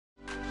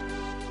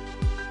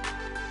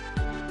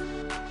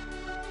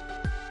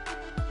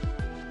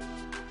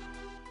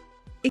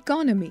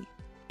Economy.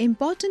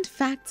 Important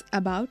facts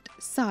about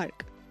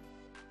SAARC.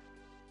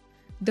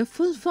 The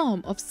full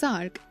form of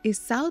SAARC is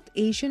South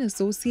Asian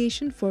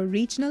Association for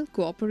Regional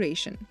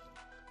Cooperation.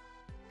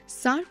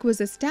 SAARC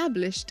was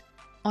established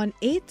on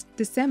 8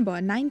 December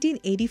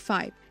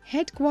 1985,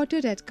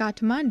 headquartered at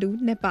Kathmandu,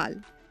 Nepal,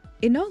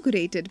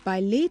 inaugurated by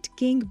late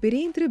King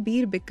Birendra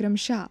Bir Bikram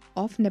Shah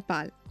of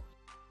Nepal.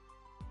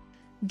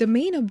 The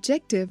main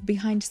objective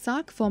behind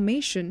SAARC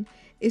formation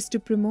is to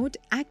promote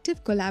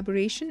active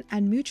collaboration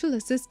and mutual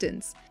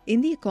assistance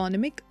in the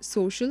economic,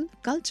 social,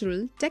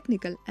 cultural,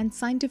 technical and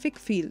scientific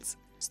fields,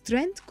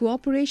 strengthen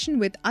cooperation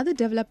with other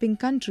developing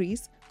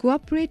countries,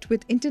 cooperate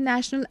with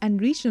international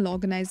and regional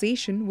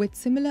organizations with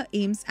similar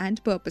aims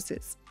and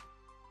purposes.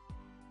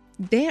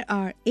 There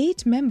are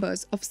 8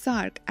 members of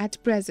SAARC at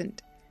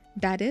present,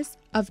 that is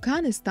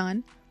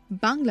Afghanistan,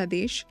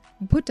 Bangladesh,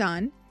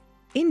 Bhutan,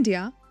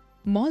 India,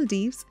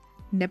 Maldives,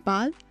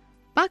 Nepal,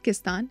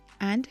 Pakistan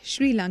and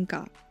Sri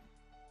Lanka.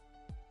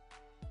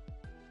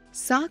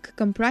 SAARC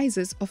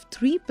comprises of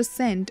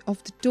 3%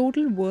 of the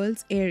total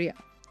world's area,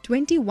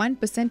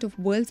 21% of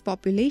world's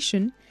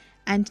population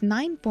and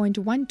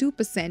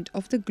 9.12%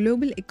 of the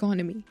global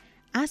economy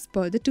as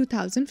per the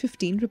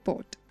 2015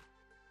 report.